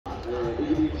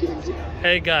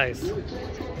Hey guys,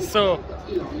 so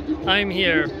I'm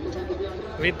here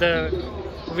with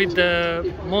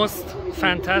the most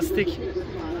fantastic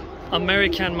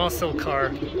American muscle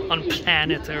car on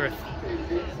planet Earth.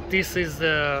 This is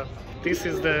the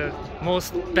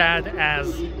most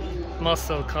badass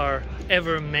muscle car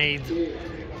ever made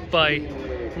by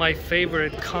my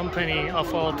favorite company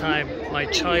of all time, my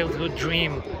childhood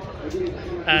dream,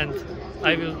 and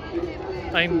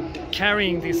I'm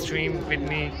carrying this dream with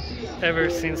me ever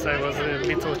since I was a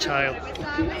little child,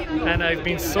 and I've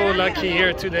been so lucky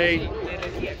here today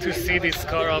to see this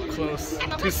car up close,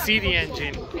 to see the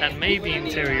engine and maybe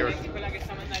interior.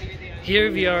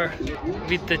 Here we are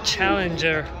with the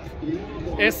Challenger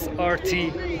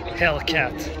SRT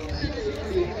Hellcat.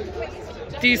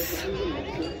 This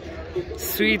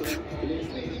sweet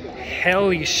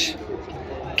hellish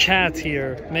cat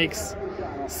here makes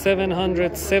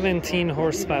 717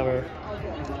 horsepower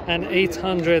and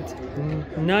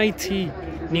 890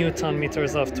 Newton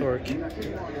meters of torque,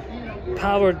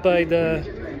 powered by the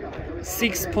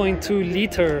 6.2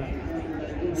 liter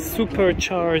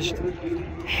supercharged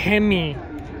Hemi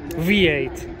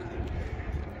V8.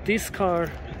 This car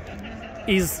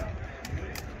is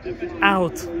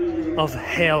out of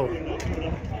hell.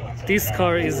 This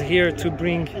car is here to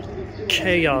bring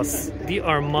chaos, the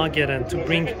Armageddon, to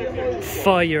bring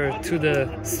fire to the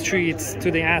streets,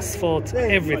 to the asphalt,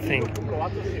 everything.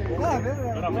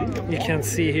 You can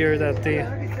see here that the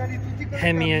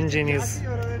Hemi engine is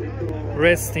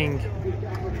resting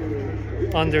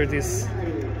under this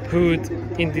hood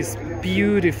in this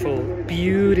beautiful,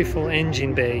 beautiful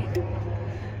engine bay.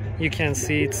 You can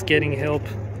see it's getting help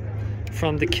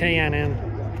from the K&N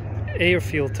air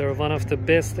filter, one of the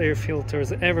best air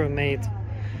filters ever made.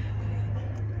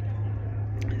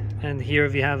 And here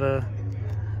we have a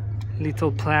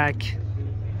little plaque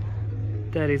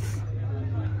that is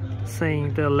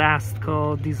saying the last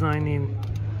call, designed in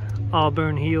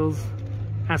Auburn Hills,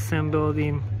 assembled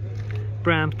in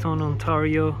Brampton,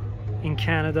 Ontario in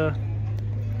Canada.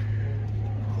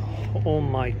 Oh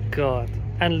my god.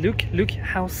 And look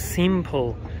how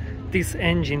simple this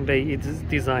engine bay is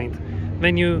designed.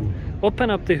 When you open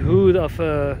up the hood of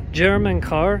a German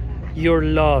car, you're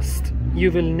lost.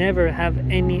 You will never have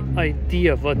any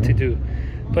idea what to do.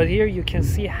 But here you can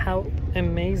see how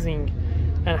amazing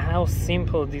and how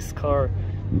simple this car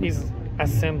is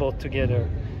assembled together.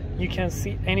 You can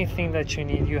see anything that you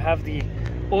need. You have the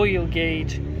oil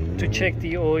gauge to check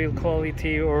the oil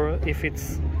quality, or if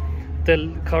it's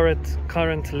the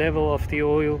current level of the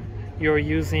oil you're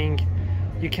using.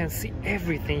 You can see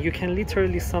everything. You can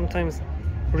literally sometimes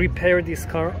repair this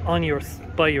car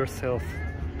by yourself.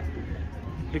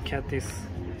 Look at this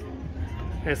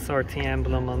SRT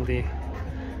emblem on the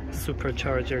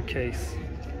supercharger case.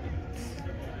 It's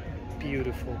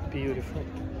beautiful, beautiful.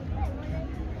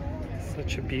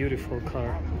 Such a beautiful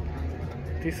car.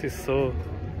 This is so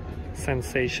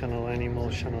sensational and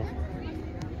emotional.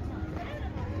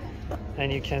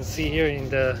 And you can see here in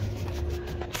the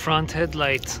front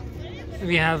headlight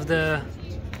we have the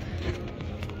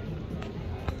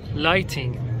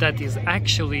lighting that is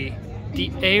actually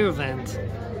the air vent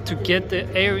to get the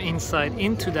air inside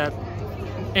into that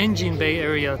engine bay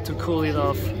area to cool it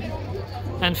off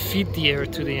and feed the air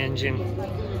to the engine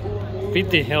with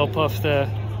the help of the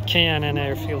K&N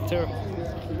air filter.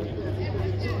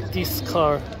 This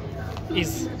car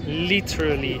is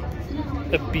literally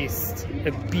a beast,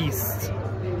 a beast.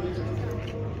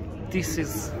 This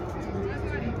is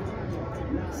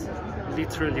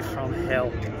literally from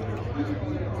hell.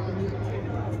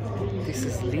 This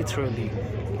is literally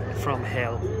from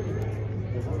hell.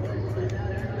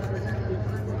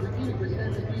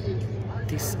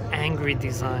 This angry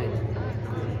design,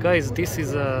 guys. This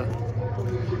is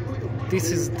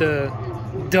the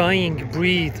dying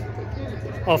breed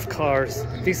of cars.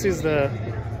 This is the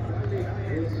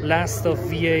last of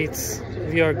V8s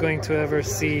we are going to ever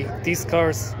see. These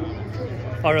cars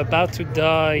are about to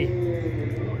die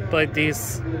by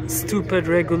these stupid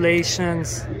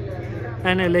regulations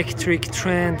and electric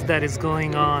trend that is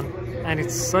going on, and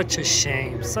it's such a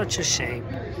shame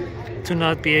to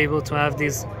not be able to have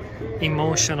these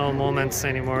emotional moments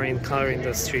anymore in car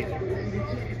industry.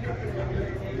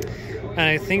 And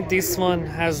I think this one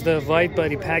has the wide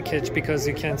body package, because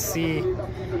you can see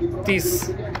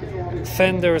these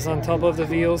fenders on top of the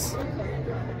wheels.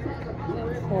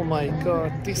 Oh my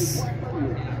god, this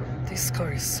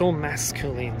car is so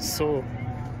masculine, so...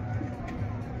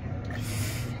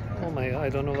 oh my, I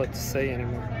don't know what to say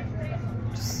anymore.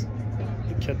 Just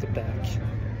look at the back.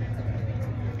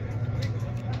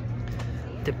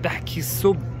 The back is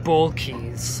so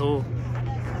bulky, so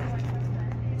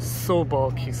so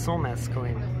bulky, so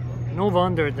masculine. No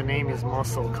wonder the name is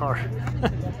muscle car.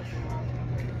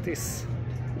 This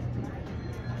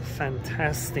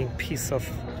fantastic piece of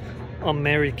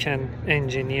American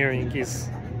engineering is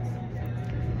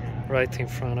right in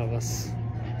front of us.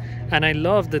 And I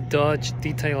love the Dodge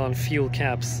detail on fuel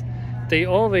caps. They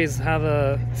always have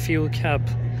a fuel cap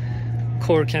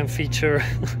core cam feature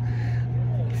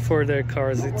for their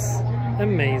cars. It's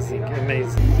amazing,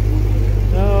 amazing.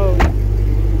 No.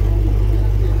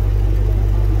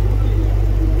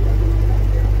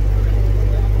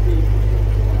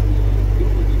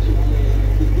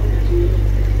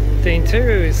 The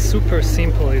interior is super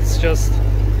simple. It's just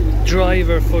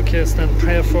driver focused and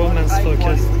performance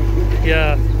focused.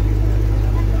 Yeah,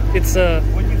 it's a.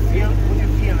 What you feel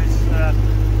is a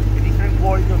different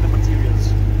quality of the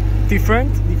materials.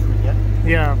 Different? Different, yeah.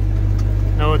 Yeah.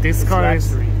 No, this car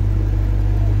is.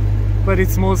 But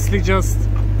it's mostly just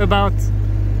about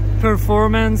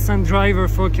performance and driver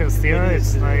focused. Yeah,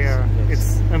 it's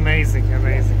amazing,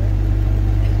 amazing.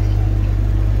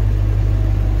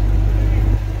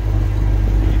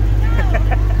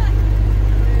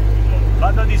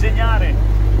 Vado a disegnare.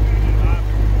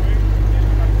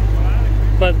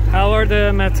 But how are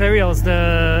the materials?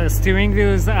 The steering wheel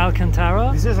is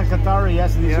Alcantara? This is Alcantara,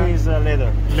 yes, this is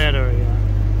leather. Leather, yeah.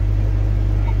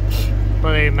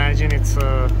 But I imagine it's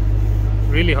a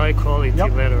really high quality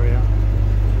leather, yeah.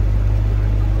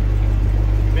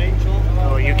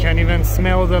 Oh, you can even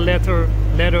smell the leather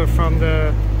from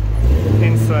the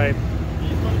inside.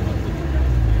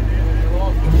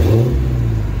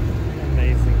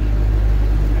 Amazing.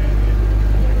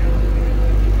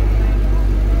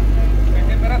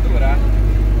 Temperatura?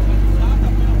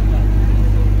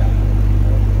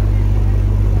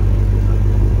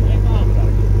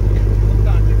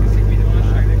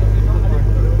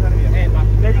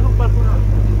 Vedi con qualcuno.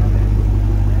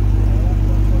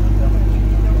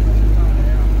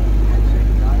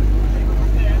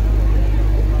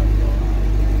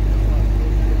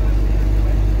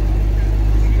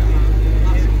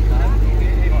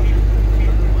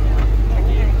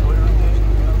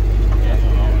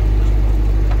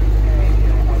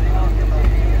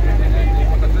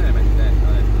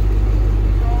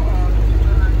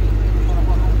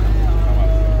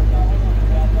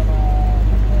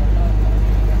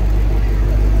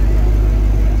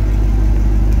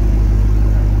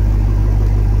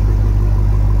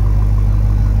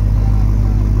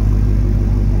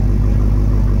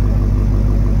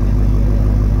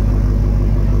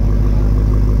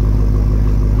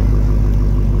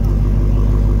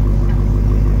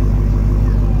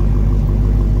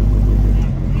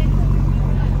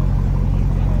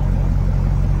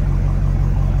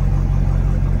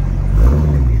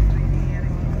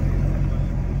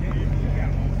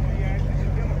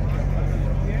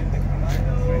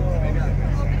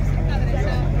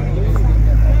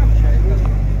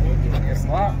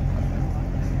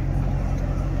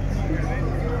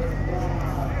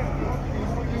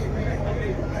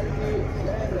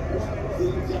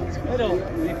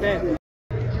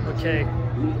 Okay,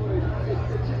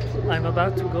 I'm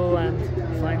about to go and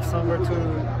find somewhere to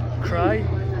cry.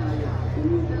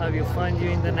 I will find you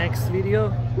in the next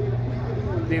video.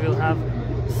 We will have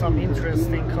some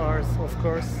interesting cars, of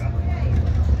course.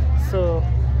 So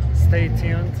stay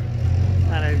tuned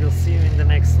and I will see you in the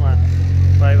next one.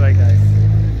 Bye bye guys.